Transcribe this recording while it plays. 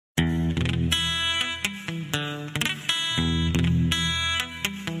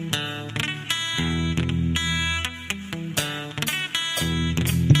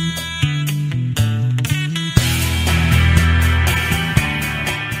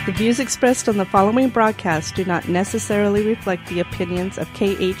The views expressed on the following broadcast do not necessarily reflect the opinions of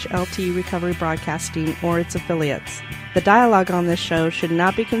KHLT Recovery Broadcasting or its affiliates. The dialogue on this show should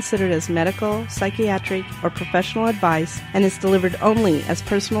not be considered as medical, psychiatric, or professional advice and is delivered only as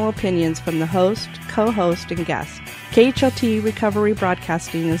personal opinions from the host, co-host, and guest. KHLT Recovery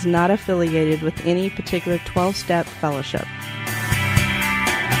Broadcasting is not affiliated with any particular 12-step fellowship.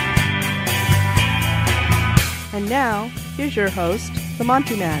 And now, here's your host, the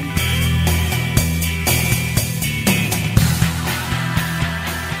Monty Man.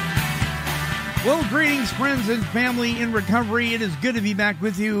 Well, greetings, friends and family in recovery. It is good to be back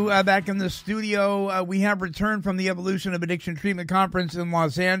with you, back in the studio. We have returned from the Evolution of Addiction Treatment Conference in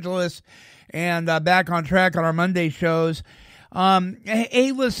Los Angeles and back on track on our Monday shows.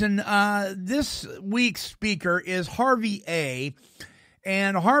 Hey, listen, this week's speaker is Harvey A.,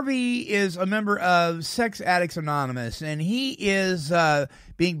 and Harvey is a member of Sex Addicts Anonymous, and he is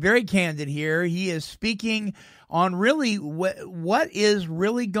being very candid here. He is speaking on really what is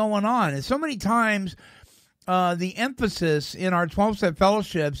really going on. And so many times the emphasis in our 12-step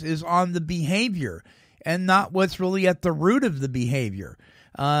fellowships is on the behavior and not what's really at the root of the behavior.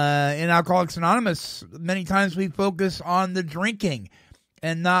 In Alcoholics Anonymous, many times we focus on the drinking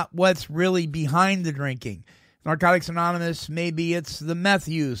and not what's really behind the drinking. Narcotics Anonymous, maybe it's the meth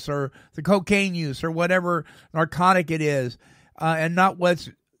use or the cocaine use or whatever narcotic it is, and not what's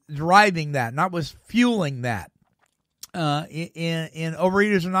driving that, not what's fueling that. In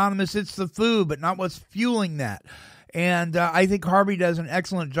Overeaters Anonymous, it's the food, but not what's fueling that. And I think Harvey does an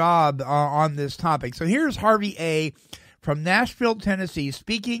excellent job on this topic. So here's Harvey A. from Nashville, Tennessee,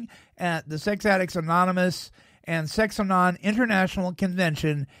 speaking at the Sex Addicts Anonymous and Sexaholics International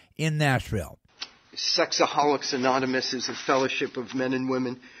Convention in Nashville. Sexaholics Anonymous is a fellowship of men and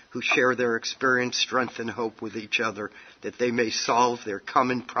women who share their experience, strength, and hope with each other, that they may solve their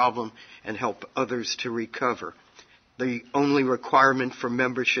common problem and help others to recover. The only requirement for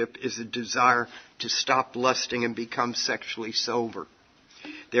membership is a desire to stop lusting and become sexually sober.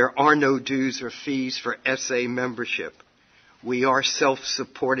 There are no dues or fees for SA membership. We are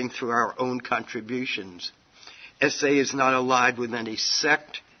self-supporting through our own contributions. SA is not allied with any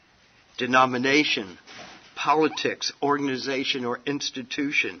sect, denomination, politics, organization, or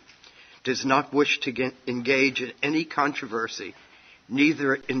institution, does not wish to engage in any controversy,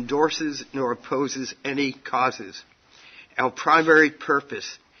 neither endorses nor opposes any causes. Our primary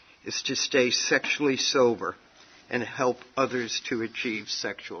purpose is to stay sexually sober and help others to achieve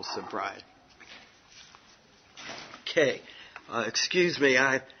sexual sobriety. Okay, excuse me,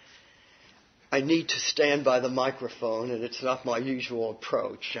 I need to stand by the microphone, and it's not my usual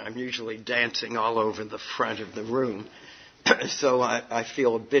approach. I'm usually dancing all over the front of the room, so I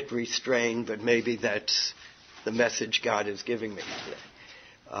feel a bit restrained, but maybe that's the message God is giving me today.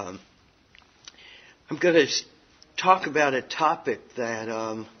 I'm going to talk about a topic that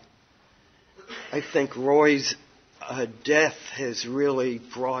I think Roy's death has really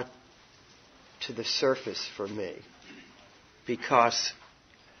brought to the surface for me, because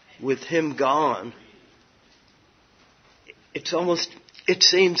with him gone, it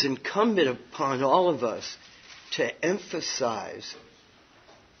seems incumbent upon all of us to emphasize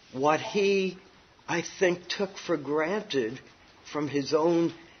what he, I think, took for granted from his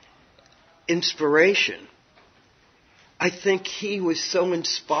own inspiration. I think he was so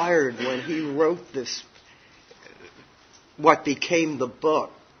inspired when he wrote this, what became the book,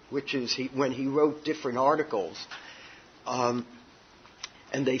 which is when he wrote different articles,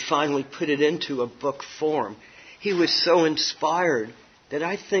 and they finally put it into a book form. He was so inspired that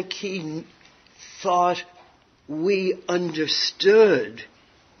I think he thought we understood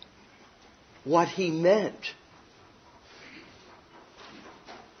what he meant.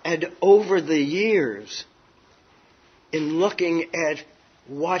 And over the years, in looking at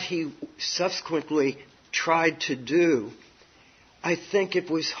what he subsequently tried to do, I think it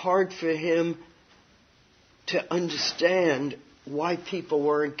was hard for him to understand why people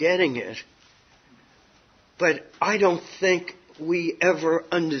weren't getting it. But I don't think we ever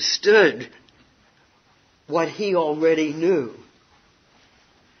understood what he already knew.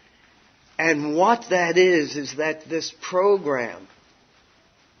 And what that is that this program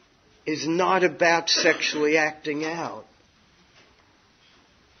is not about sexually acting out.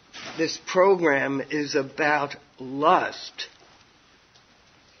 This program is about lust.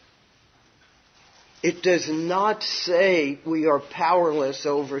 It does not say we are powerless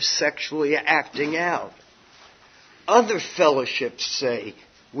over sexually acting out. Other fellowships say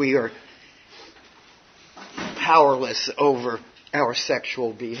we are powerless over our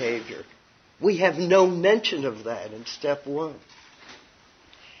sexual behavior. We have no mention of that in step one.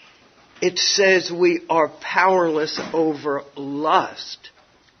 it says we are powerless over lust.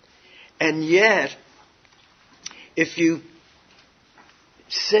 And yet, if you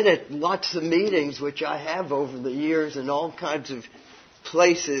sit at lots of meetings, which I have over the years in all kinds of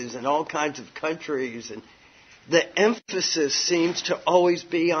places and all kinds of countries, and the emphasis seems to always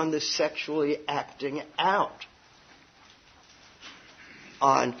be on the sexually acting out.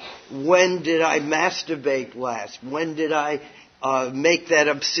 On when did I masturbate last? When did I make that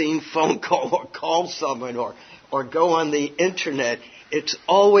obscene phone call or call someone or go on the internet? It's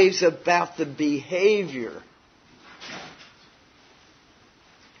always about the behavior.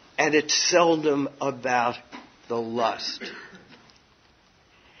 And it's seldom about the lust.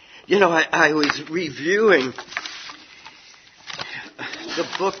 You know, I was reviewing the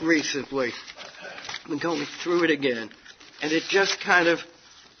book recently. I'm going through it again. And it just kind of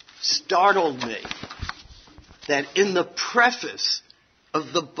startled me that in the preface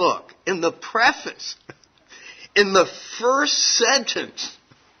of the book, in the first sentence,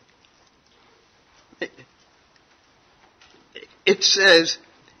 it says,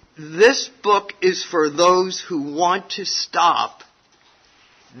 "This book is for those who want to stop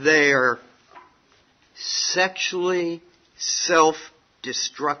their sexually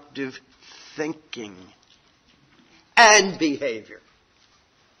self-destructive thinking and behavior."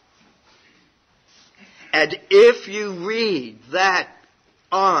 And if you read that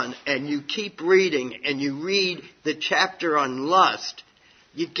on and you keep reading and you read the chapter on lust,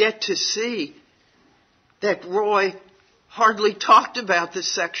 you get to see that Roy hardly talked about the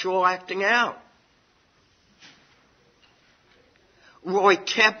sexual acting out. Roy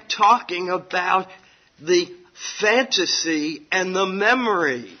kept talking about the fantasy and the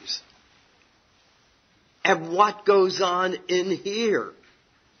memories and what goes on in here.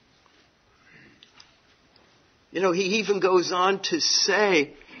 You know, he even goes on to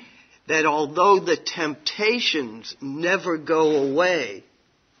say that although the temptations never go away,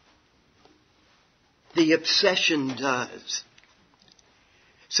 the obsession does.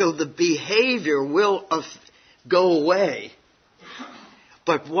 So the behavior will go away,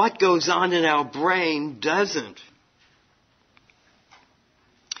 but what goes on in our brain doesn't.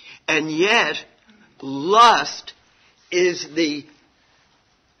 And yet, lust is the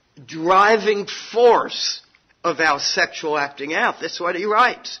driving force of our sexual acting out. That's what he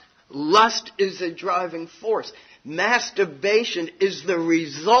writes. Lust is the driving force. Masturbation is the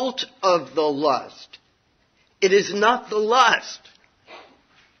result of the lust. It is not the lust.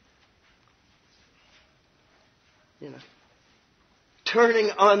 You know, turning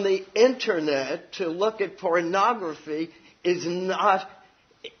on the internet to look at pornography is not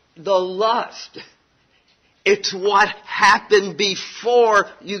the lust. It's what happened before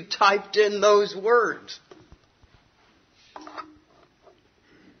you typed in those words.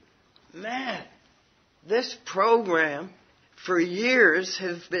 Man, this program for years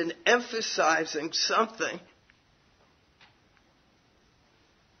has been emphasizing something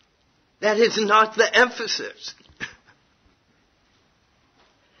that is not the emphasis.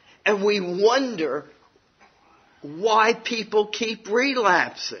 And we wonder why people keep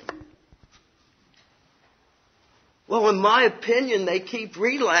relapsing. Well, in my opinion, they keep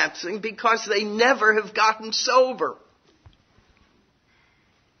relapsing because they never have gotten sober.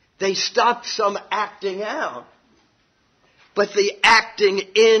 They stop some acting out, but the acting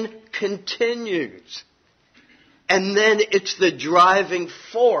in continues. And then it's the driving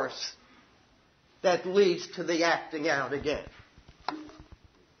force that leads to the acting out again.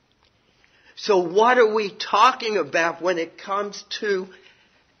 So what are we talking about when it comes to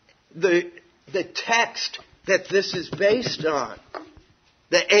the text that this is based on?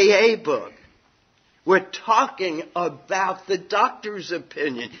 The AA book. We're talking about the doctor's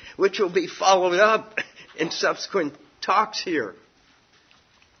opinion, which will be followed up in subsequent talks here.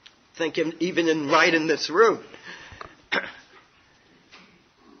 I think even right in this room.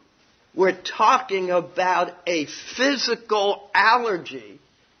 We're talking about a physical allergy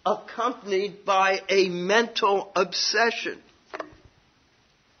accompanied by a mental obsession.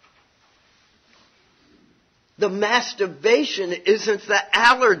 The masturbation isn't the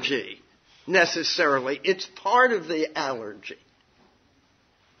allergy necessarily. It's part of the allergy.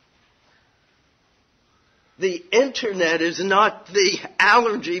 The internet is not the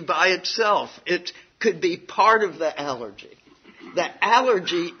allergy by itself. It could be part of the allergy. The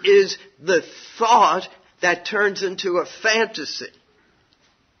allergy is the thought that turns into a fantasy,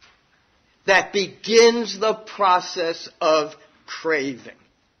 that begins the process of craving,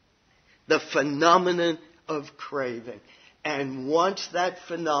 the phenomenon of craving. And once that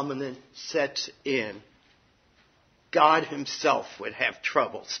phenomenon sets in, God himself would have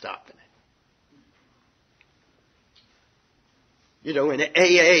trouble stopping it. You know, in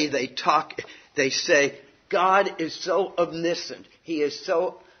AA they say, God is so omniscient. He is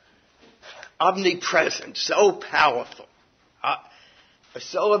so omnipresent, so powerful,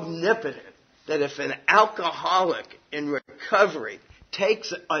 so omnipotent, that if an alcoholic in recovery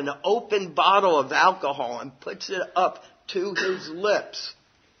takes an open bottle of alcohol and puts it up to his lips,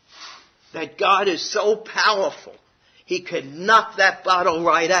 that God is so powerful, he could knock that bottle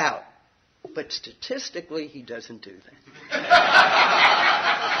right out. But statistically, he doesn't do that.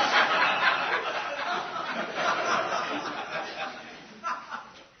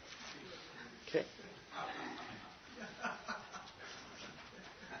 Okay.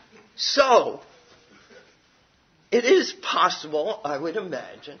 So, it is possible, I would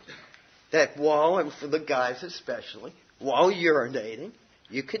imagine, that while, and for the guys especially, while urinating,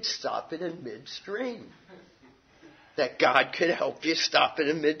 you could stop it in midstream. That God could help you stop it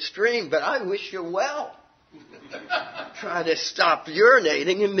in midstream. But I wish you well. Try to stop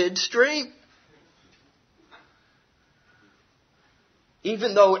urinating in midstream.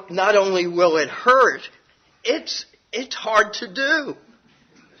 Even though not only will it hurt, it's hard to do.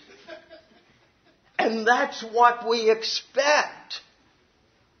 And that's what we expect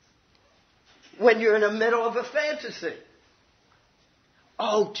when you're in the middle of a fantasy.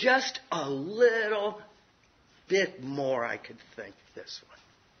 Oh, just a little bit more I could think this one.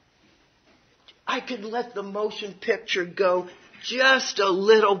 I could let the motion picture go just a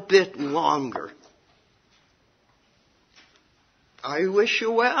little bit longer. I wish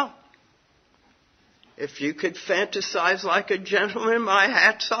you well. If you could fantasize like a gentleman, my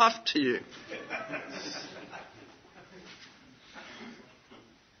hat's off to you.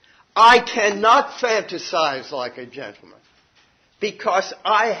 I cannot fantasize like a gentleman because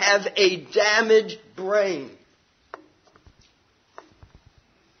I have a damaged brain.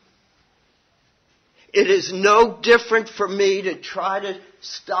 It is no different for me to try to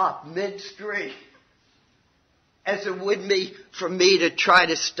stop midstream as it would be for me to try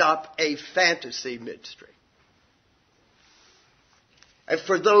to stop a fantasy midstream. And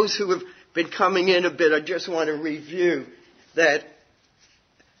for those who have been coming in a bit, I just want to review that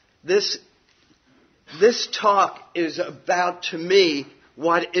this talk is about, to me,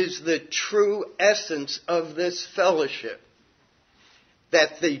 what is the true essence of this fellowship.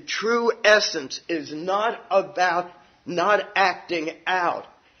 That the true essence is not about not acting out.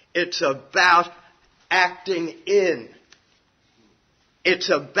 It's about acting in. It's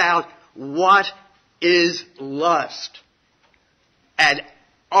about what is lust. And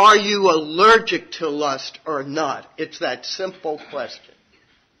are you allergic to lust or not? It's that simple question.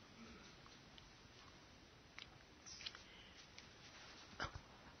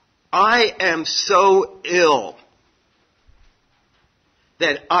 I am so ill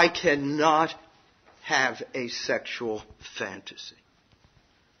that I cannot have a sexual fantasy.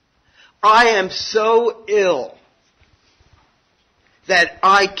 I am so ill that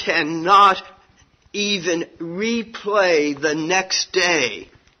I cannot even replay the next day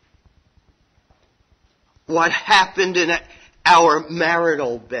what happened in our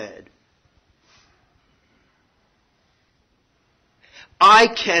marital bed. I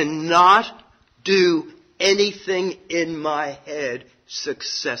cannot do anything in my head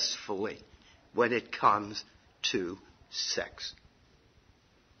successfully when it comes to sex.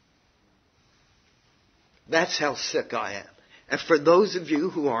 That's how sick I am. And for those of you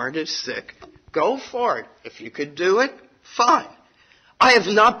who aren't as sick, go for it. If you could do it, fine. I have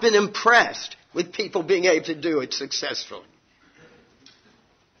not been impressed with people being able to do it successfully.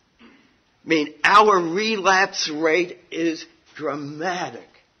 I mean, our relapse rate is dramatic.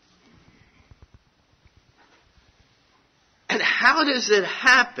 And how does it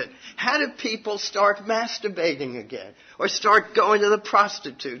happen? How do people start masturbating again? Or start going to the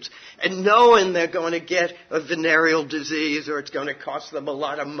prostitutes and knowing they're going to get a venereal disease, or it's going to cost them a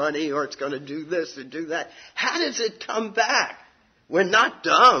lot of money, or it's going to do this and do that? How does it come back? We're not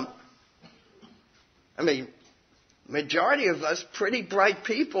dumb. I mean, majority of us pretty bright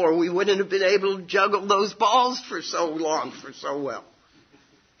people, or we wouldn't have been able to juggle those balls for so long, for so well.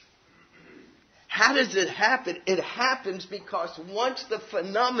 How does it happen? It happens because once the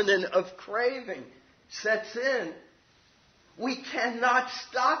phenomenon of craving sets in, we cannot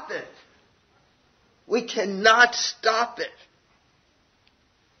stop it. We cannot stop it.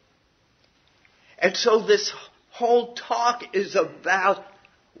 And so this whole talk is about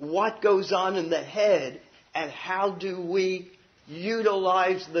what goes on in the head and how do we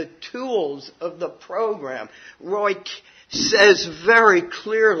utilize the tools of the program. Roy says very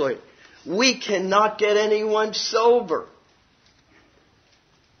clearly, we cannot get anyone sober.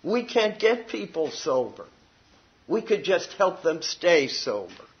 We can't get people sober. we could just help them stay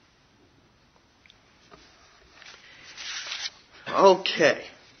sober. Okay.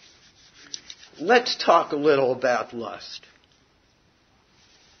 Let's talk a little about lust.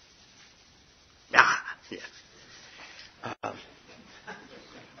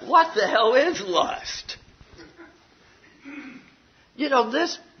 What the hell is lust?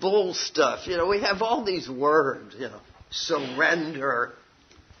 This bull stuff, we have all these words, surrender.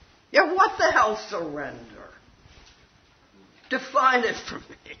 Yeah, what the hell surrender? Define it for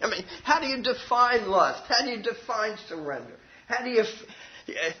me. How do you define lust? How do you define surrender? How do you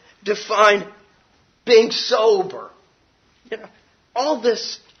define being sober? All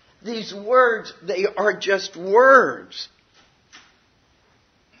these words, they are just words.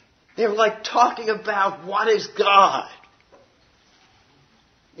 They're like talking about what is God.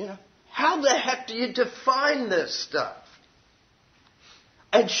 How the heck do you define this stuff?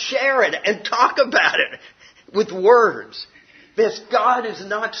 And share it and talk about it with words. Because God is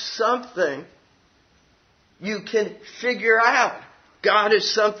not something you can figure out. God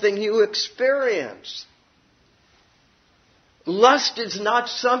is something you experience. Lust is not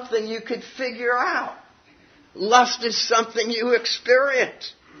something you could figure out. Lust is something you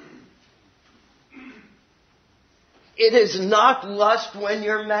experience. It is not lust when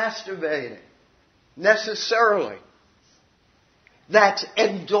you're masturbating, necessarily. That's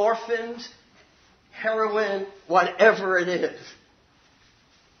endorphins, heroin, whatever it is.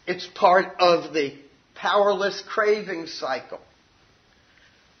 It's part of the powerless craving cycle.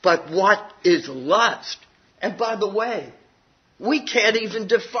 But what is lust? And by the way, we can't even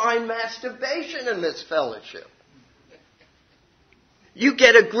define masturbation in this fellowship. You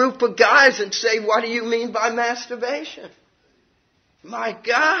get a group of guys and say, what do you mean by masturbation? My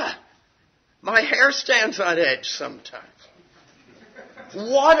God, my hair stands on edge sometimes.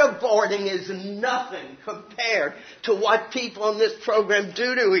 Waterboarding is nothing compared to what people in this program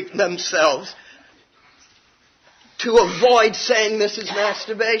do to themselves to avoid saying this is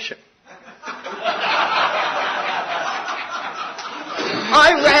masturbation.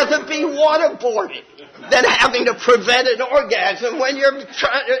 I'd rather be waterboarded than having to prevent an orgasm when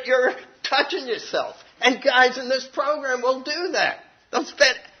you're touching yourself. And guys in this program will do that. They'll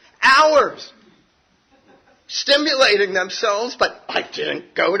spend hours stimulating themselves, but I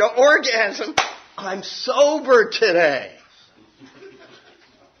didn't go to orgasm. I'm sober today.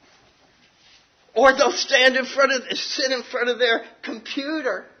 Or they'll sit in front of their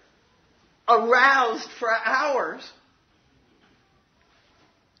computer, aroused for hours.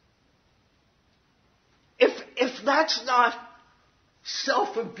 If that's not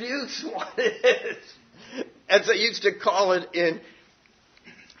self-abuse, what is? As they used to call it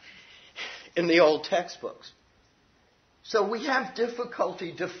in the old textbooks. So we have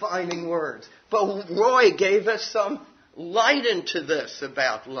difficulty defining words. But Roy gave us some light into this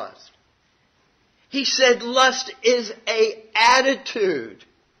about lust. He said lust is an attitude,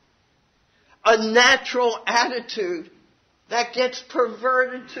 a natural attitude that gets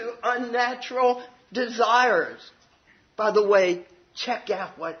perverted to unnatural desires. By the way, check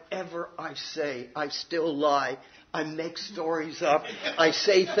out whatever I say. I still lie. I make stories up. I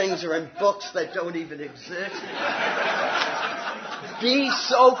say things are in books that don't even exist. Be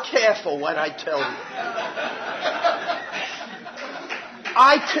so careful what I tell you.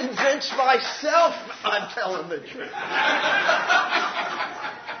 I convince myself I'm telling the truth.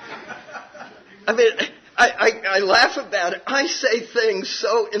 I laugh about it. I say things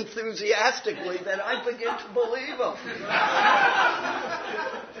so enthusiastically that I begin to believe them.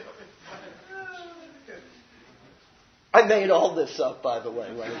 I made all this up, by the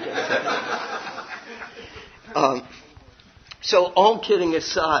way, when I just said it. So all kidding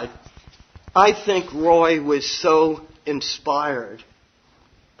aside, I think Roy was so inspired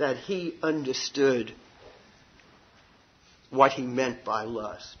that he understood what he meant by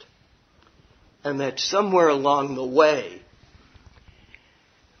lust. And that somewhere along the way,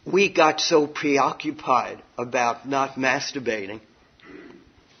 we got so preoccupied about not masturbating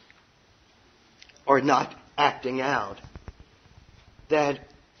or not acting out that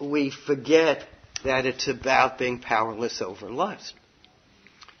we forget that it's about being powerless over lust.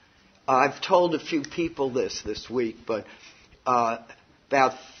 I've told a few people this week, but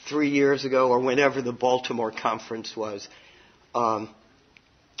about 3 years ago or whenever the Baltimore conference was,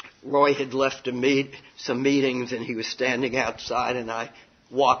 Roy had left some meetings and he was standing outside and I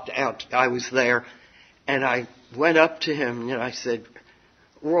walked out. I was there and I went up to him and I said,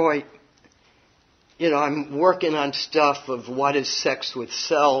 Roy, I'm working on stuff of what is sex with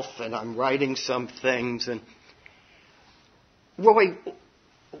self and I'm writing some things. And Roy,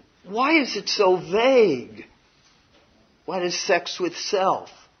 why is it so vague? What is sex with self?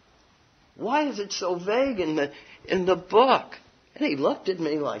 Why is it so vague in the book? And he looked at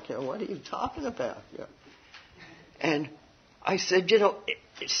me like, what are you talking about? And I said,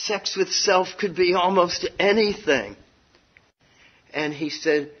 sex with self could be almost anything. And he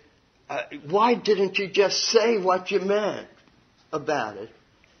said, why didn't you just say what you meant about it?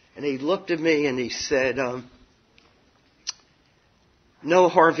 And he looked at me and he said, no,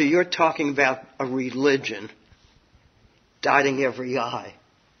 Harvey, you're talking about a religion, dotting every I.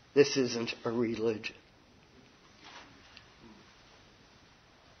 This isn't a religion.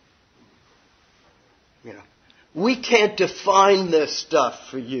 We can't define this stuff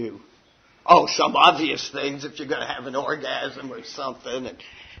for you. Oh, some obvious things if you're going to have an orgasm or something,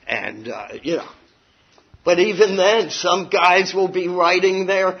 and But even then, some guys will be writing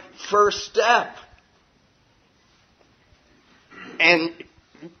their first step and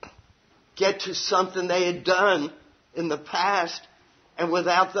get to something they had done in the past, and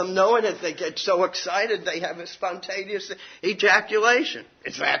without them knowing it, they get so excited they have a spontaneous ejaculation.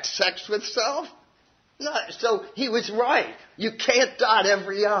 Is that sex with self? No. So he was right. You can't dot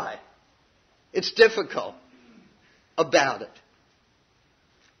every I. It's difficult about it.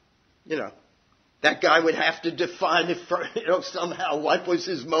 That guy would have to define it for, somehow. What was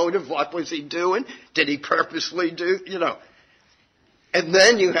his motive? What was he doing? Did he purposely do, And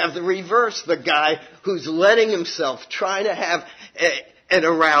then you have the reverse, the guy who's letting himself, trying to have an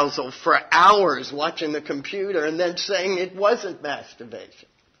arousal for hours watching the computer and then saying it wasn't masturbation.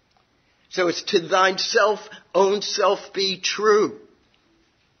 So it's to thine own self be true.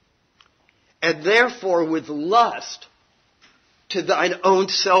 And therefore with lust, to thine own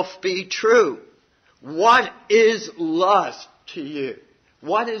self be true. What is lust to you?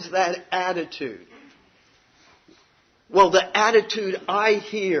 What is that attitude? Well, the attitude I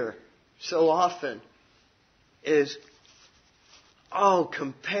hear so often is,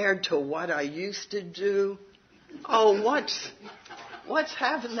 compared to what I used to do, what's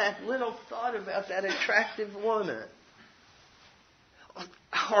having that little thought about that attractive woman?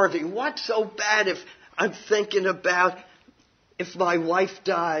 Harvey, what's so bad if I'm thinking about if my wife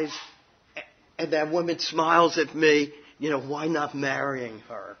dies and that woman smiles at me, why not marrying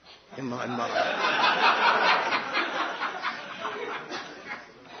her in my mind?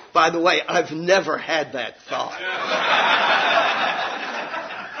 By the way, I've never had that thought.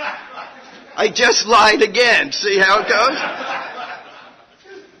 I just lied again. See how it goes?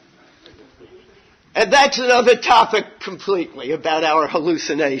 And that's another topic completely about our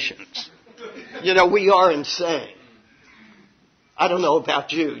hallucinations. We are insane. I don't know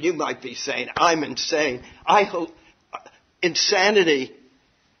about you. You might be saying, I'm insane. Insanity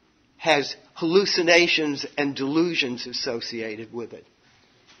has hallucinations and delusions associated with it.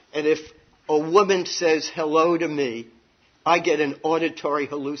 And if a woman says hello to me, I get an auditory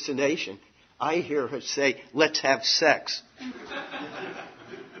hallucination. I hear her say, let's have sex.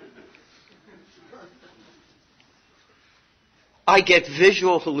 I get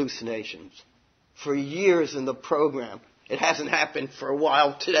visual hallucinations for years in the program. It hasn't happened for a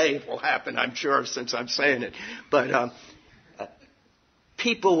while. Today it will happen, I'm sure, since I'm saying it. But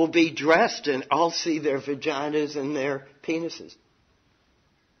people will be dressed and I'll see their vaginas and their penises.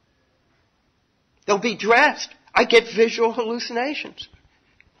 They'll be dressed. I get visual hallucinations.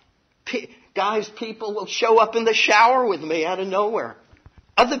 People will show up in the shower with me out of nowhere.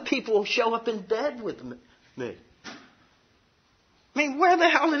 Other people will show up in bed with me. Where the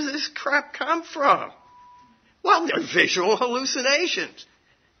hell does this crap come from? Well, they're visual hallucinations.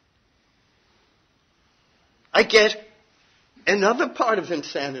 I get another part of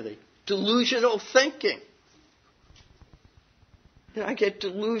insanity, delusional thinking. I get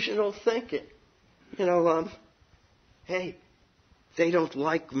delusional thinking. Hey, they don't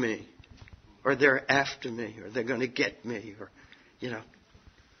like me, or they're after me, or they're going to get me,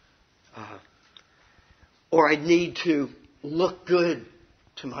 or I need to look good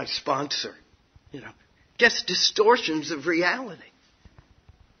to my sponsor. Just distortions of reality.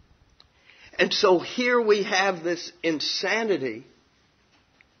 And so here we have this insanity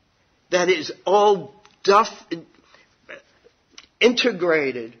that is all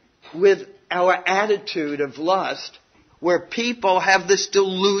integrated with our attitude of lust, where people have this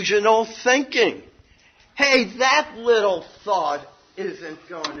delusional thinking. Hey, that little thought isn't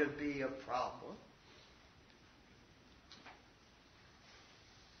going to be a problem.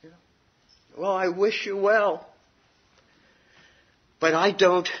 Well, I wish you well, but I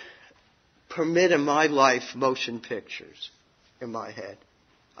don't permit in my life motion pictures in my head.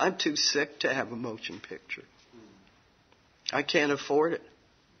 I'm too sick to have a motion picture. I can't afford it.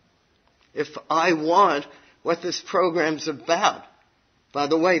 If I want what this program's about. By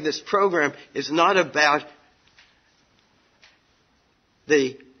the way, this program is not about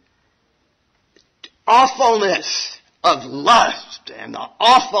the awfulness of lust and the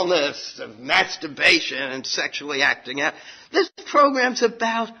awfulness of masturbation and sexually acting out. This program's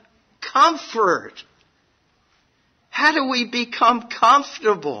about comfort. How do we become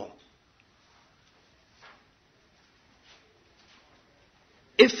comfortable?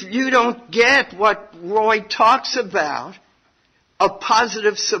 If you don't get what Roy talks about, a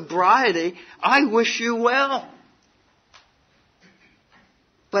positive sobriety, I wish you well.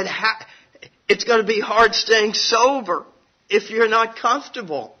 But it's going to be hard staying sober if you're not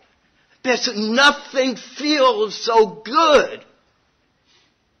comfortable. Because nothing feels so good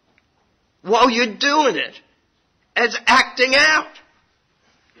while you're doing it as acting out.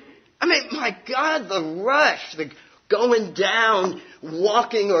 I mean, my God, the rush, the going down,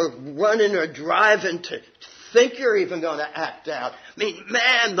 walking or running or driving to think you're even going to act out. I mean,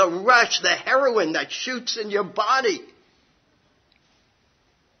 man, the rush, the heroin that shoots in your body.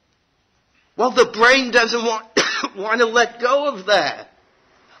 Well, the brain doesn't want to let go of that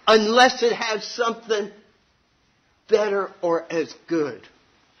unless it has something better or as good.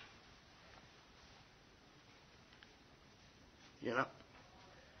 You know?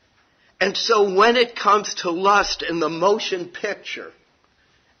 And so when it comes to lust in the motion picture,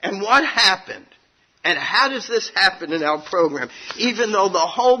 and what happened, and how does this happen in our program, even though the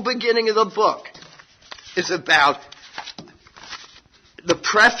whole beginning of the book is about the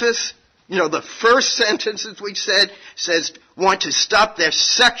preface, you know, the first sentence, as we said, says, want to stop their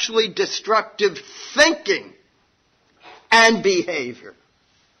sexually destructive thinking and behavior.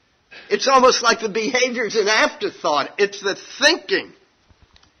 It's almost like the behavior's an afterthought. It's the thinking.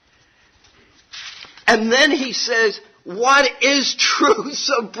 And then he says, what is true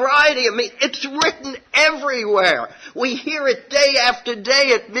sobriety? I mean, it's written everywhere. We hear it day after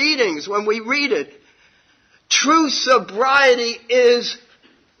day at meetings when we read it. True sobriety is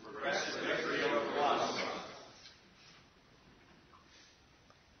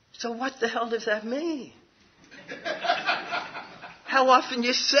so what the hell does that mean? How often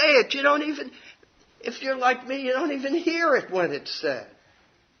you say it, you don't even, if you're like me, you don't even hear it when it's said.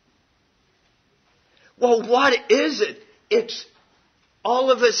 Well, what is it? It's all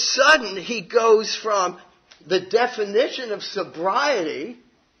of a sudden he goes from the definition of sobriety,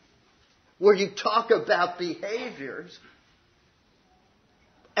 where you talk about behaviors,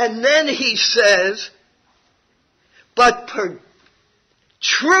 and then he says, but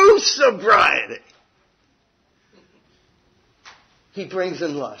true sobriety, he brings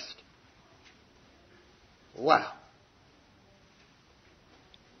in lust. Wow.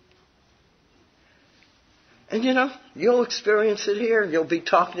 And you know, you'll experience it here. You'll be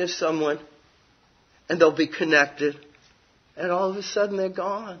talking to someone, and they'll be connected, and all of a sudden they're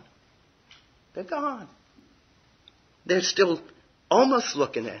gone. They're gone. They're still almost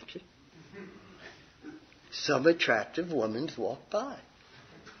looking at you. Some attractive woman's walked by.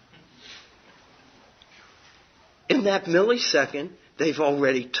 In that millisecond, they've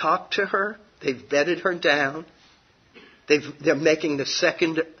already talked to her. They've bedded her down. They're making the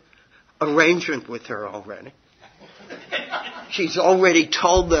second arrangement with her already. She's already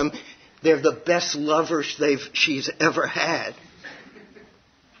told them they're the best lovers she's ever had.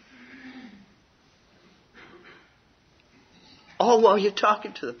 All while you're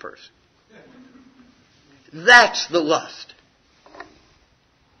talking to the person. That's the lust.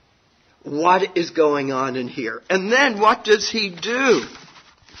 What is going on in here? And then what does he do?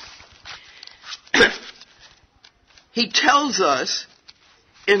 He tells us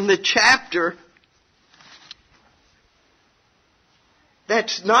in the chapter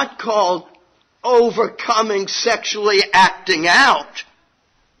that's not called overcoming sexually acting out.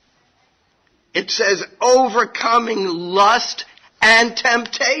 It says overcoming lust and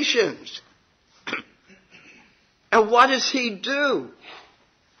temptations. And what does he do?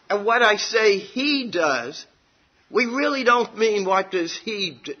 And what I say he does, we really don't mean what does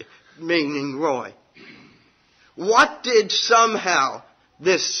he do, meaning Roy. What did somehow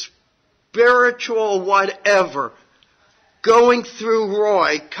this spiritual whatever going through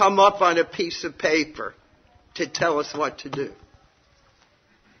Roy come up on a piece of paper to tell us what to do?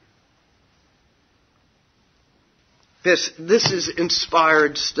 This is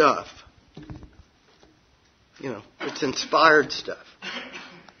inspired stuff. You know, it's inspired stuff.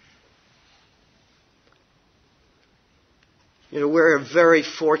 You know, we're a very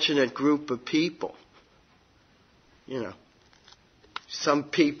fortunate group of people. You know, some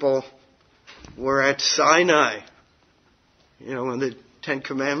people were at Sinai, you know, when the Ten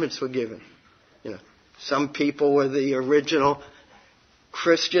Commandments were given. You know, Some people were the original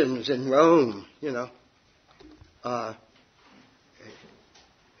Christians in Rome,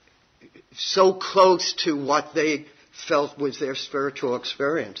 so close to what they felt was their spiritual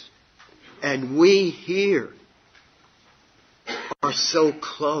experience. And we here are so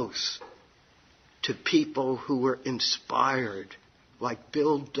close to people who were inspired, like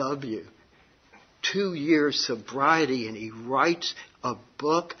Bill W. 2 years sobriety, and he writes a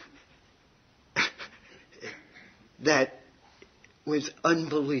book that was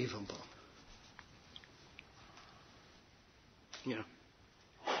unbelievable.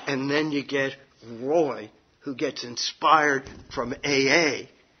 And then you get Roy, who gets inspired from AA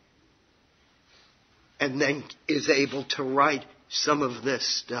and then is able to write some of this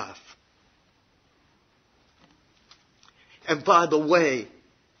stuff. And by the way,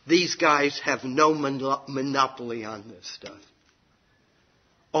 these guys have no monopoly on this stuff.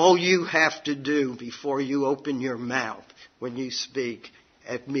 All you have to do before you open your mouth when you speak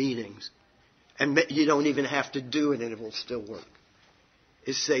at meetings, and you don't even have to do it and it will still work,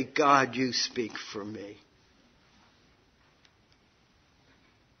 is say, God, you speak for me.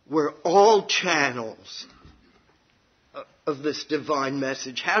 We're all channels of this divine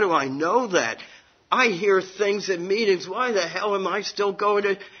message. How do I know that? I hear things at meetings. Why the hell am I still going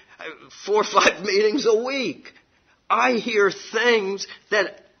to 4 or 5 meetings a week? I hear things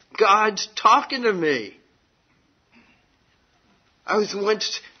that God's talking to me. I was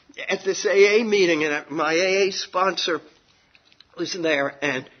once at this AA meeting, and my AA sponsor was there,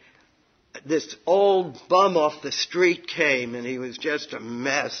 and this old bum off the street came, and he was just a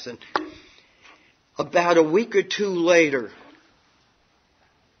mess. And about a week or 2 later,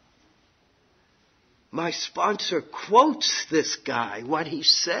 my sponsor quotes this guy, what he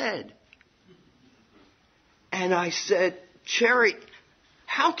said. And I said, Cherry,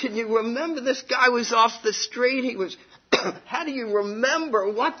 how can you remember this guy was off the street? He was, how do you remember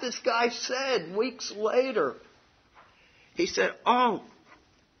what this guy said weeks later? He said, oh,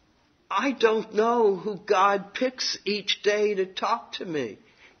 I don't know who God picks each day to talk to me.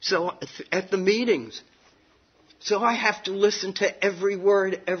 So at the meetings. So I have to listen to every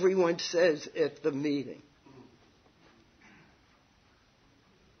word everyone says at the meeting.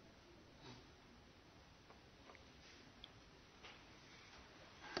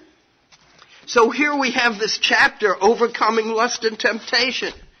 So here we have this chapter, Overcoming Lust and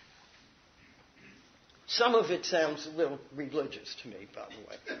Temptation. Some of it sounds a little religious to me, by the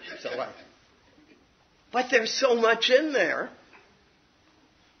way. But there's so much in there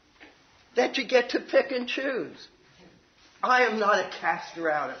that you get to pick and choose. I am not a caster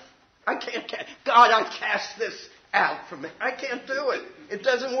out. I can't, God, I cast this out from me. I can't do it. It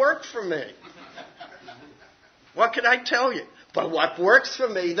doesn't work for me. What can I tell you? But what works for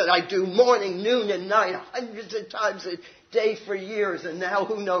me, that I do morning, noon, and night, hundreds of times a day for years, and now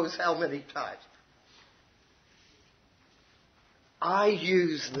who knows how many times. I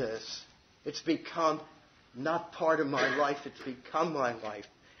use this. It's become not part of my life, it's become my life.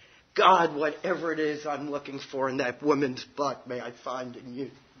 God, whatever it is I'm looking for in that woman's butt, may I find in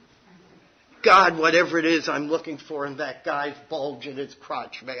you. God, whatever it is I'm looking for in that guy's bulge in his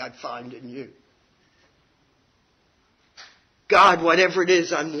crotch, may I find in you. God, whatever it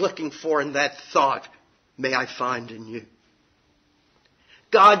is I'm looking for in that thought, may I find in you.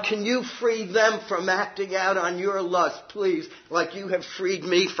 God, can you free them from acting out on your lust, please, like you have freed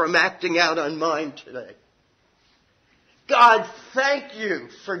me from acting out on mine today. God, thank you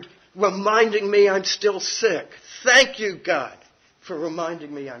for reminding me I'm still sick. Thank you, God, for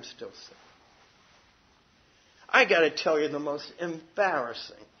reminding me I'm still sick. I got to tell you the most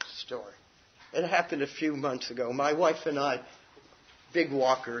embarrassing story. It happened a few months ago. My wife and I, big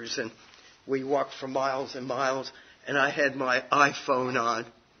walkers, and we walked for miles and miles, and I had my iPhone.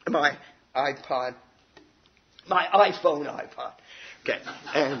 Okay,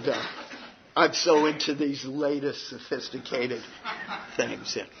 and I'm so into these latest sophisticated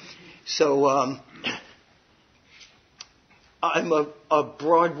things. Yeah. So I'm a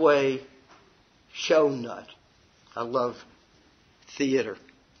Broadway show nut. I love theater.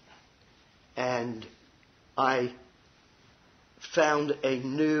 And I found a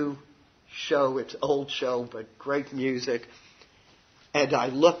new show. It's an old show, but great music. And I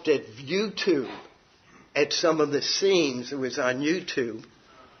looked at YouTube at some of the scenes. It was on YouTube.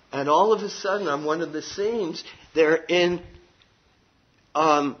 And all of a sudden, on one of the scenes, they're in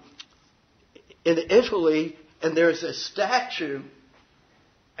Italy, and there's a statue,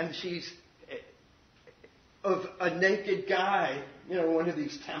 and she's of a naked guy, one of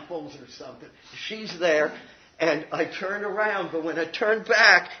these temples or something. She's there, And I turned around, but when I turned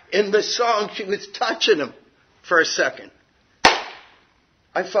back, in the song, she was touching him for a second.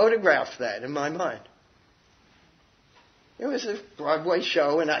 I photographed that in my mind. It was a Broadway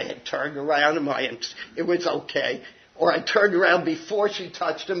show, and I had turned around, and it was okay. Or I turned around before she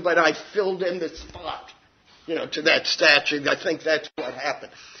touched him, but I filled in the spot, to that statue. I think that's what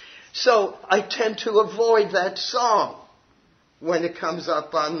happened. So I tend to avoid that song when it comes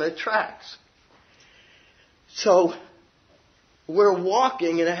up on the tracks. So we're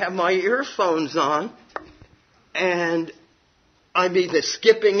walking, and I have my earphones on, and I'm either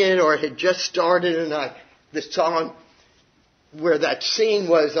skipping it or it had just started, and the song where that scene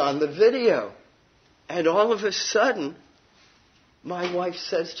was on the video. And all of a sudden, my wife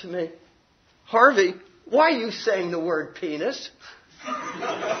says to me, "Harvey, why are you saying the word penis?"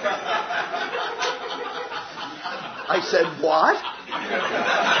 I said, "What?"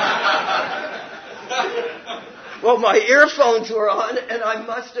 Well, my earphones were on, and I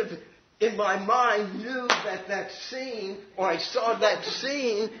must have, in my mind, knew that scene, or I saw that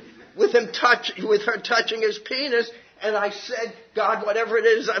scene with her touching his penis, and I said, "God, whatever it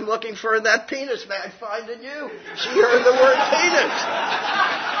is I'm looking for in that penis, may I find in you." She heard the word penis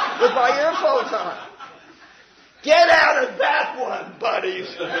with my earphones on. Get out of that one, buddies.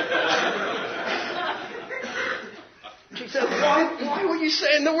 She said, why were you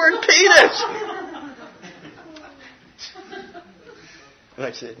saying the word penis? And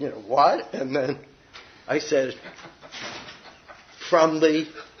I said, what? And then I said, from the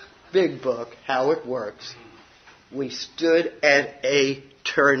big book, How It Works, we stood at a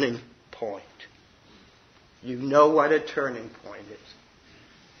turning point. You know what a turning point is.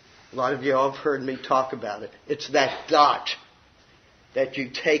 A lot of you all have heard me talk about it. It's that dot that you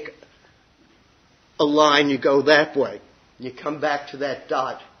take a line, you go that way. You come back to that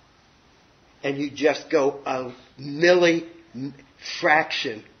dot, and you just go a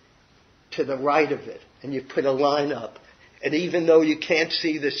fraction to the right of it, and you put a line up. And even though you can't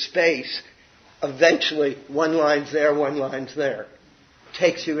see the space, eventually one line's there, one line's there.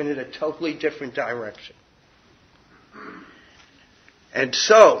 Takes you in a totally different direction. And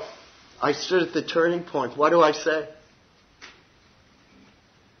so, I stood at the turning point. What do I say?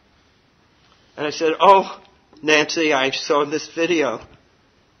 And I said, "Oh, Nancy, I saw this video,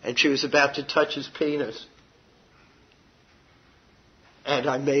 and she was about to touch his penis. And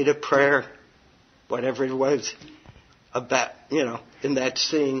I made a prayer, whatever it was, about, in that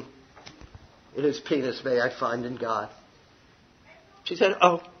scene, in his penis may I find in God." She said,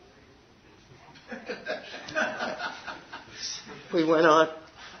 "Oh." We went on.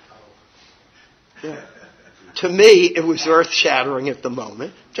 Yeah. To me, it was earth-shattering at the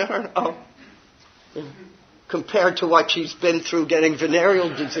moment. To her, oh. Yeah. Compared to what she's been through getting venereal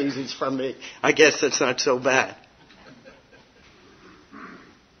diseases from me, I guess that's not so bad.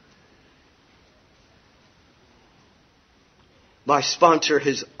 My sponsor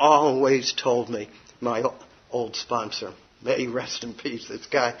has always told me, my old sponsor, may he rest in peace, this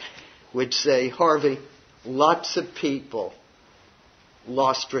guy would say, "Harvey, lots of people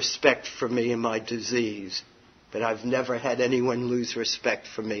lost respect for me in my disease, but I've never had anyone lose respect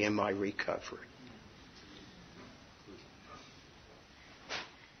for me in my recovery."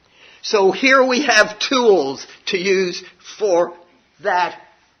 So here we have tools to use for that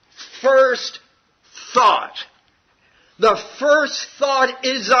first thought. The first thought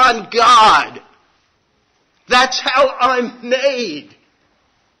is on God. That's how I'm made.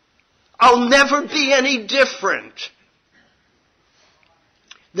 I'll never be any different.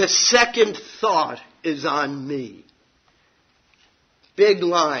 The second thought is on me. Big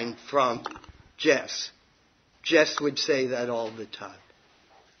line from Jess. Jess would say that all the time.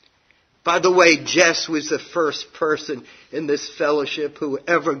 By the way, Jess was the first person in this fellowship who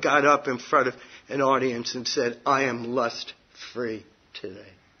ever got up in front of an audience and said, "I am lust-free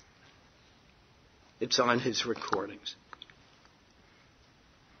today." It's on his recordings.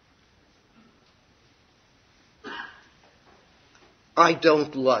 I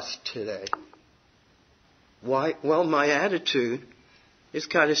don't lust today. Why? Well, my attitude is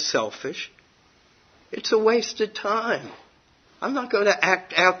kind of selfish. It's a waste of time. I'm not going to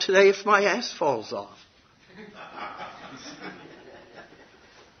act out today if my ass falls off.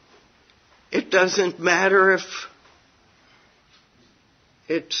 It doesn't matter if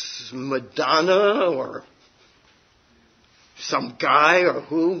it's Madonna or some guy or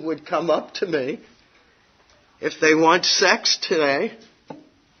who would come up to me. If they want sex today,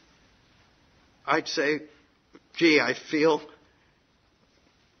 I'd say, "Gee, I feel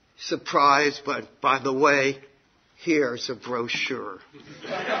surprised, but by the way, here's a brochure."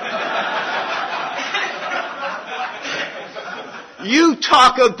 You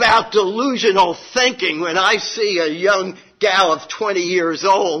talk about delusional thinking when I see a young gal of 20 years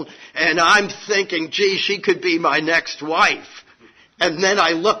old and I'm thinking, gee, she could be my next wife. And then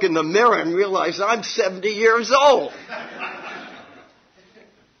I look in the mirror and realize I'm 70 years old.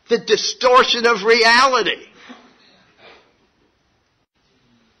 The distortion of reality.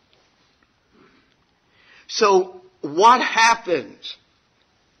 So what happens?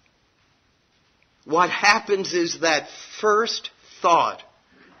 What happens is that first thought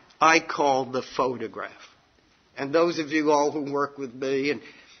I call the photograph. And those of you all who work with me and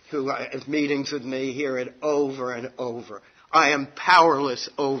who have meetings with me hear it over and over. I am powerless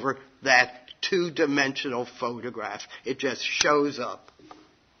over that two-dimensional photograph. It just shows up.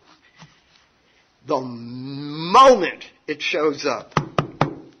 The moment it shows up,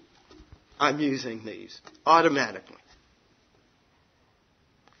 I'm using these automatically.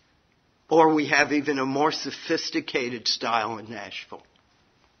 Or we have even a more sophisticated style in Nashville.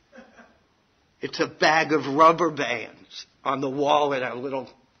 It's a bag of rubber bands on the wall in our little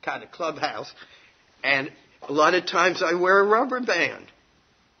kind of clubhouse. And a lot of times I wear a rubber band.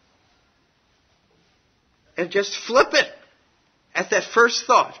 And just flip it at that first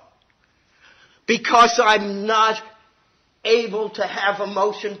thought. Because I'm not able to have a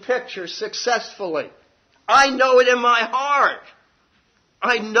motion picture successfully. I know it in my heart.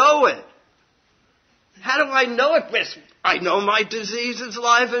 I know it. How do I know it? Because I know my disease is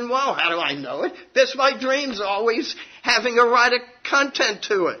alive and well. How do I know it? Because my dream's always having erotic content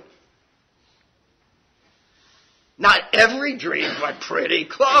to it. Not every dream, but pretty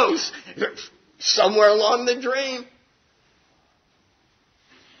close. Somewhere along the dream.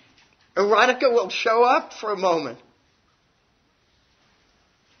 Erotica will show up for a moment.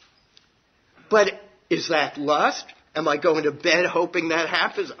 But is that lust? Am I going to bed hoping that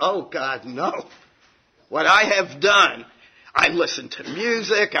happens? Oh, God, no. What I have done, I listen to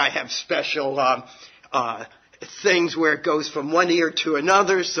music. I have special things where it goes from one ear to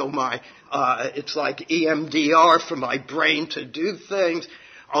another. So it's like EMDR for my brain to do things.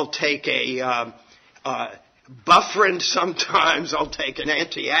 I'll take a Bufferin sometimes. I'll take an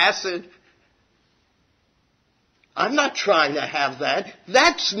antacid. I'm not trying to have that.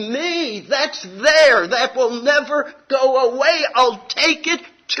 That's me. That's there. That will never go away. I'll take it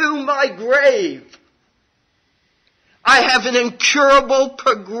to my grave. I have an incurable,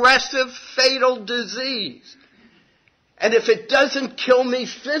 progressive, fatal disease. And if it doesn't kill me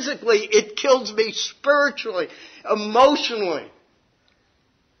physically, it kills me spiritually, emotionally.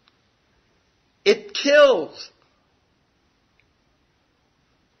 It kills.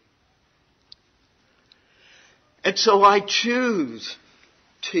 And so I choose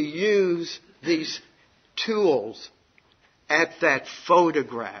to use these tools at that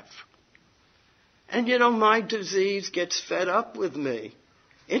photograph. And my disease gets fed up with me.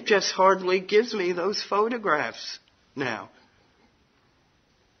 It just hardly gives me those photographs now.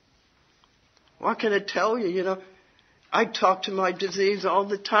 What can I tell you? I talk to my disease all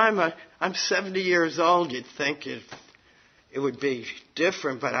the time. I'm 70 years old. You'd think it would be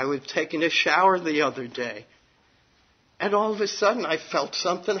different, but I was taking a shower the other day. And all of a sudden, I felt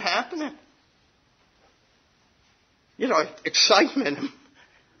something happening. Excitement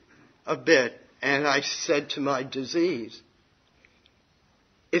a bit. And I said to my disease,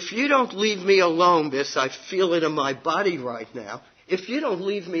 if you don't leave me alone, I feel it in my body right now. If you don't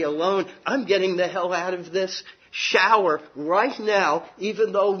leave me alone, I'm getting the hell out of this shower right now,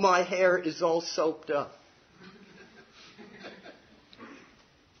 even though my hair is all soaked up.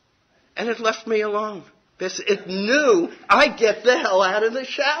 And it left me alone. Because it knew I'd get the hell out of the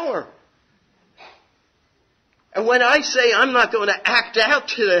shower. And when I say I'm not going to act out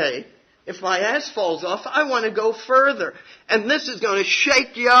today, if my ass falls off, I want to go further. And this is going to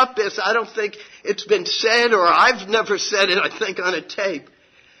shake you up. I don't think it's been said, or I've never said it, I think, on a tape.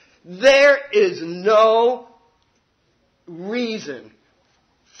 There is no reason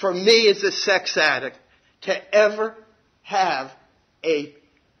for me as a sex addict to ever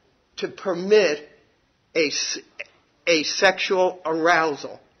to permit a sexual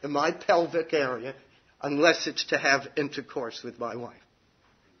arousal in my pelvic area unless it's to have intercourse with my wife.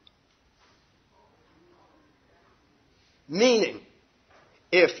 Meaning,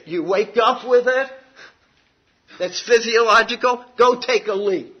 if you wake up with it, that's physiological, go take a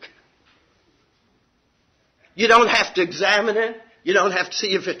leak. You don't have to examine it. You don't have to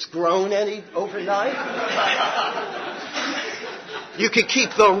see if it's grown any overnight. You can keep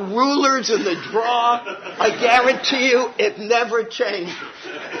the rulers in the drawer. I guarantee you it never changes.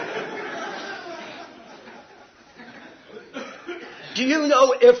 Do you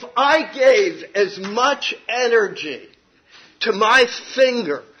know if I gave as much energy to my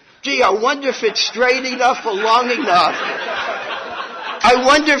finger. Gee, I wonder if it's straight enough or long enough. I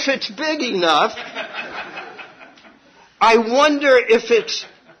wonder if it's big enough. I wonder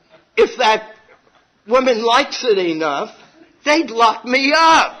if that woman likes it enough. They'd lock me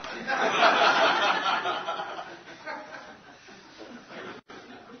up.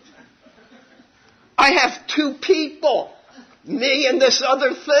 I have two people, me and this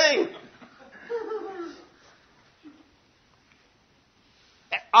other thing.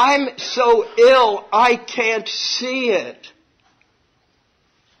 I'm so ill, I can't see it.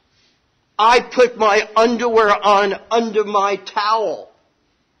 I put my underwear on under my towel.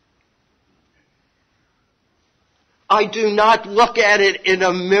 I do not look at it in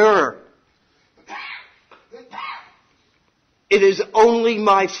a mirror. It is only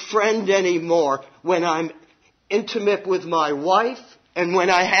my friend anymore when I'm intimate with my wife and when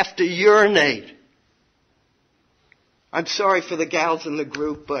I have to urinate. I'm sorry for the gals in the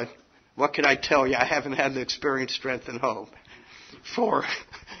group, but what can I tell you? I haven't had the experience, strength, and hope for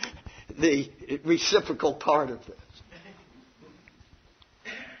the reciprocal part of this.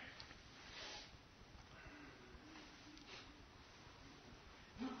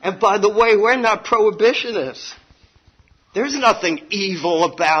 And by the way, we're not prohibitionists. There's nothing evil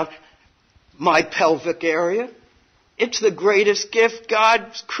about my pelvic area. It's the greatest gift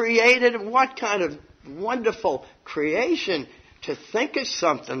God's created. What kind of wonderful creation to think of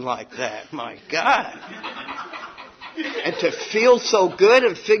something like that. My God. And to feel so good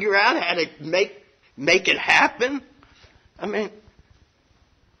and figure out how to make it happen. I mean,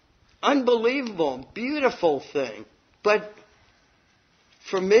 unbelievable, beautiful thing. But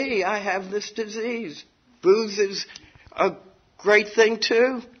for me, I have this disease. Booze is a great thing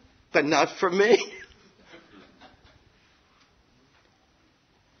too, but not for me.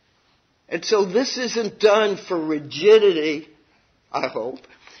 And so this isn't done for rigidity, I hope.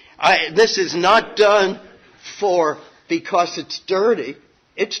 This is not done because it's dirty.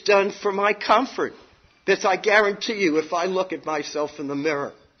 It's done for my comfort. Because I guarantee you, if I look at myself in the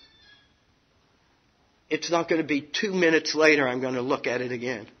mirror, it's not going to be 2 minutes later I'm going to look at it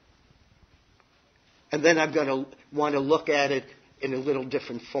again. And then I'm going to want to look at it in a little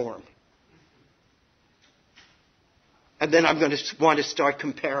different form. And then I'm going to want to start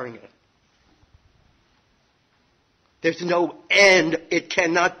comparing it. There's no end. It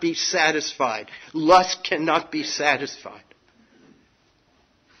cannot be satisfied. Lust cannot be satisfied.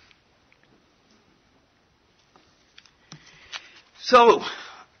 So,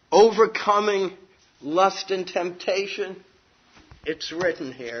 overcoming lust and temptation, it's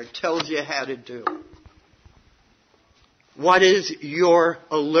written here. It tells you how to do. What is your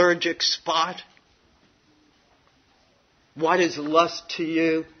allergic spot? What is lust to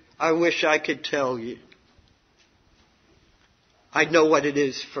you? I wish I could tell you. I know what it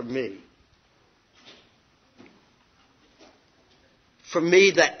is for me. For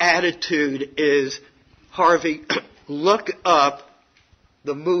me, the attitude is, Harvey, look up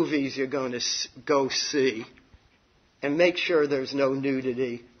the movies you're going to go see and make sure there's no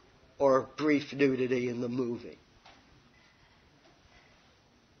nudity or brief nudity in the movie.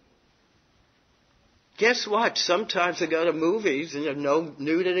 Guess what? Sometimes I go to movies and there's no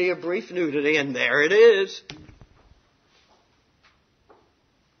nudity or brief nudity, and there it is.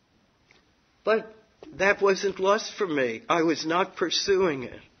 But that wasn't lust for me. I was not pursuing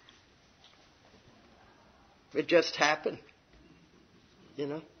it. It just happened. You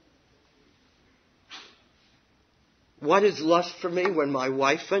know? What is lust for me? When my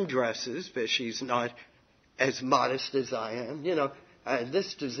wife undresses, but she's not as modest as I am. You know,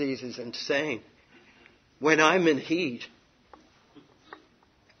 this disease is insane. When I'm in heat,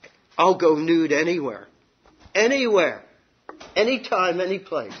 I'll go nude anywhere. Anywhere. Anytime, any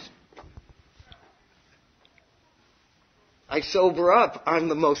place. I sober up. I'm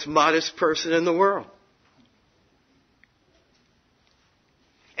the most modest person in the world.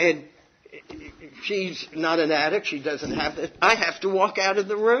 And she's not an addict. She doesn't have it. I have to walk out of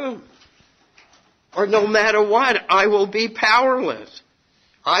the room. Or no matter what, I will be powerless.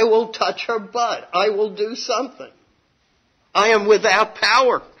 I will touch her butt. I will do something. I am without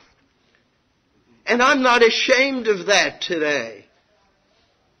power. And I'm not ashamed of that today.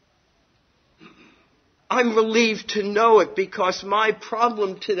 I'm relieved to know it, because my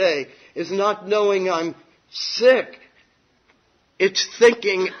problem today is not knowing I'm sick. It's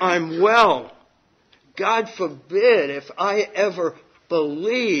thinking I'm well. God forbid if I ever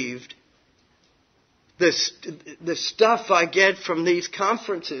believed the stuff I get from these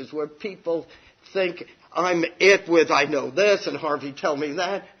conferences where people think I'm it with I know this and Harvey tell me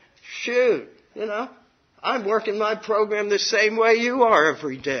that. Shoot, you know, I'm working my program the same way you are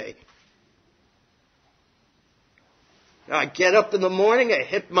every day. I get up in the morning, I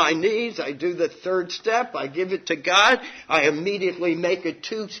hit my knees, I do the third step, I give it to God, I immediately make a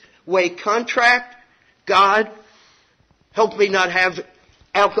two-way contract. God, help me not have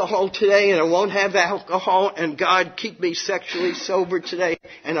alcohol today, and I won't have alcohol, and God, keep me sexually sober today,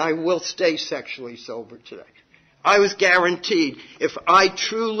 and I will stay sexually sober today. I was guaranteed, if I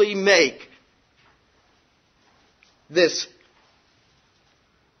truly make this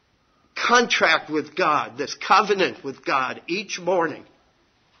contract with God, this covenant with God each morning,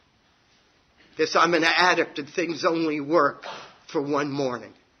 this I'm an addict and things only work for one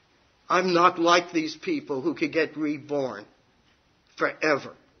morning. I'm not like these people who could get reborn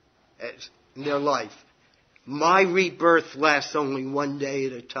forever in their life. My rebirth lasts only one day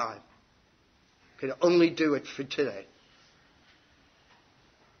at a time. I can only do it for today.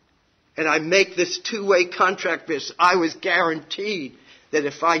 And I make this two-way contract because I was guaranteed that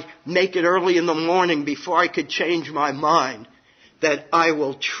if I make it early in the morning before I could change my mind, that I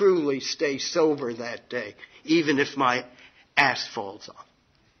will truly stay sober that day, even if my ass falls off.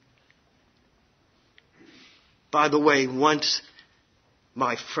 By the way, once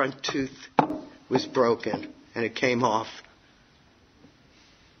my front tooth was broken and it came off.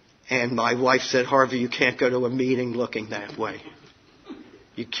 And my wife said, Harvey, you can't go to a meeting looking that way.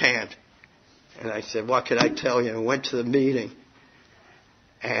 You can't. And I said, what could I tell you? I went to the meeting.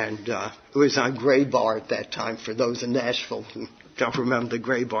 And it was on Gray Bar at that time, for those in Nashville who don't remember the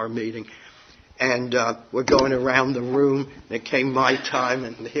Gray Bar meeting. And we're going around the room, and it came my time,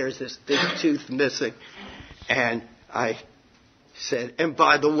 and here's this big tooth missing. And I said, and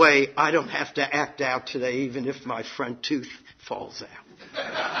by the way, I don't have to act out today, even if my front tooth falls out.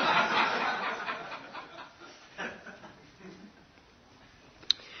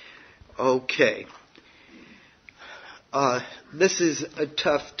 Okay. This is a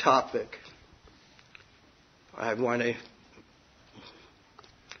tough topic. I want to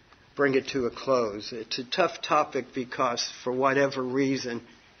bring it to a close. It's a tough topic because, for whatever reason,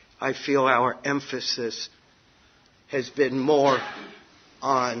 I feel our emphasis has been more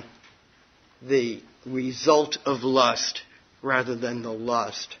on the result of lust rather than the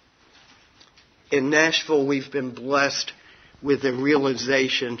lust. In Nashville, we've been blessed with the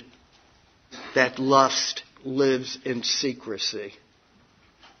realization that lust lives in secrecy.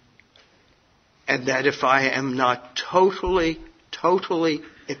 And that if I am not totally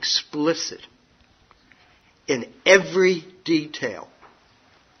explicit in every detail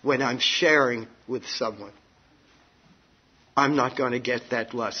when I'm sharing with someone, I'm not going to get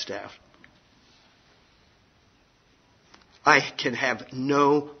that lust out. I can have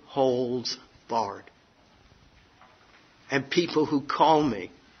no holds barred. And people who call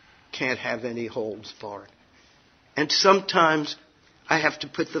me can't have any holds barred. And sometimes I have to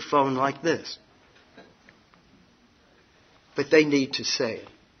put the phone like this. But they need to say it.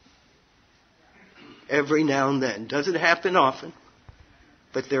 Every now and then. Doesn't happen often.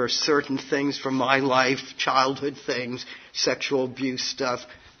 But there are certain things from my life, childhood things, sexual abuse stuff,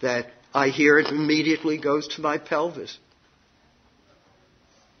 that I hear it immediately goes to my pelvis.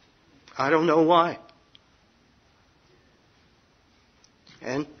 I don't know why.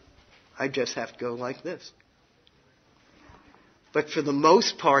 And I just have to go like this. But for the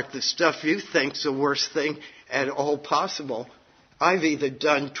most part, the stuff you think's the worst thing at all possible, I've either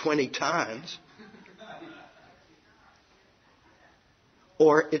done 20 times,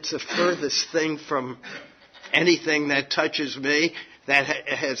 or it's the furthest thing from anything that touches me that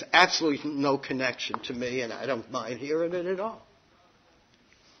has absolutely no connection to me, and I don't mind hearing it at all.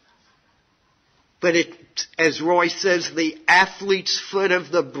 But it, as Roy says, the athlete's foot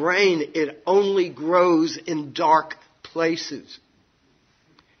of the brain, it only grows in dark places.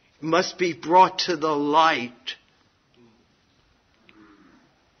 It must be brought to the light.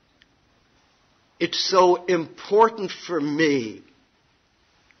 It's so important for me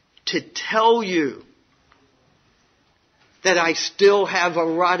to tell you that I still have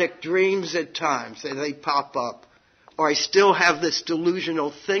erotic dreams at times, and they pop up. Or I still have this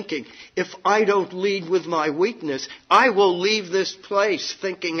delusional thinking. If I don't lead with my weakness, I will leave this place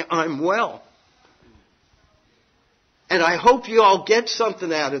thinking I'm well. And I hope you all get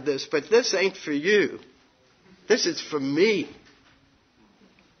something out of this, but this ain't for you. This is for me.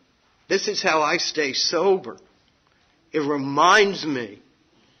 This is how I stay sober. It reminds me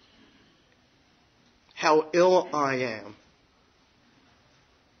how ill I am.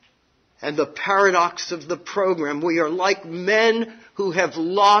 And the paradox of the program, we are like men who have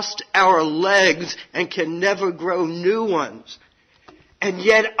lost our legs and can never grow new ones. And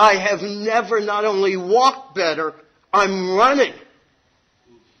yet I have never not only walked better, I'm running,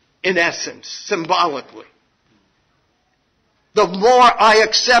 in essence, symbolically. The more I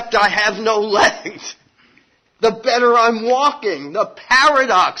accept I have no legs, the better I'm walking. The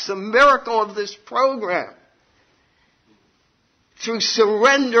paradox, the miracle of this program. Through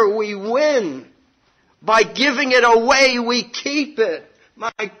surrender we win. By giving it away we keep it.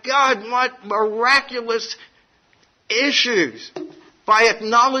 My God, what miraculous issues. By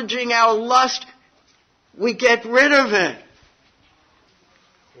acknowledging our lust, we get rid of it.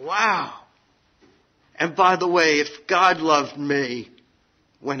 Wow. And by the way, if God loved me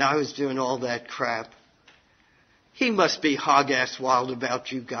when I was doing all that crap, He must be hog-ass wild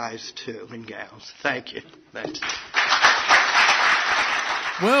about you guys too and gals. Thank you. Thanks.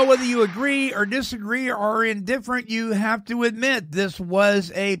 Well, whether you agree or disagree or are indifferent, you have to admit this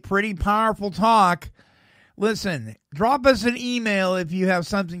was a pretty powerful talk. Listen, drop us an email if you have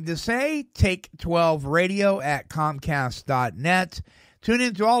something to say. Take12radio@comcast.net. Tune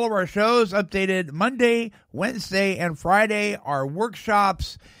into all of our shows, updated Monday, Wednesday, and Friday, our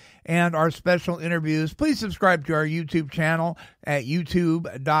workshops, and our special interviews. Please subscribe to our YouTube channel at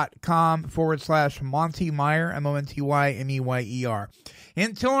youtube.com/Monty Meyer, MONTYMEYER.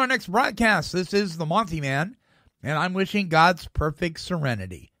 Until our next broadcast, this is the Monty Man, and I'm wishing God's perfect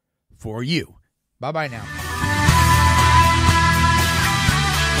serenity for you. Bye-bye now.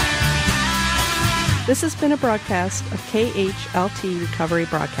 This has been a broadcast of KHLT Recovery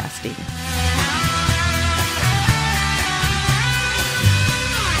Broadcasting.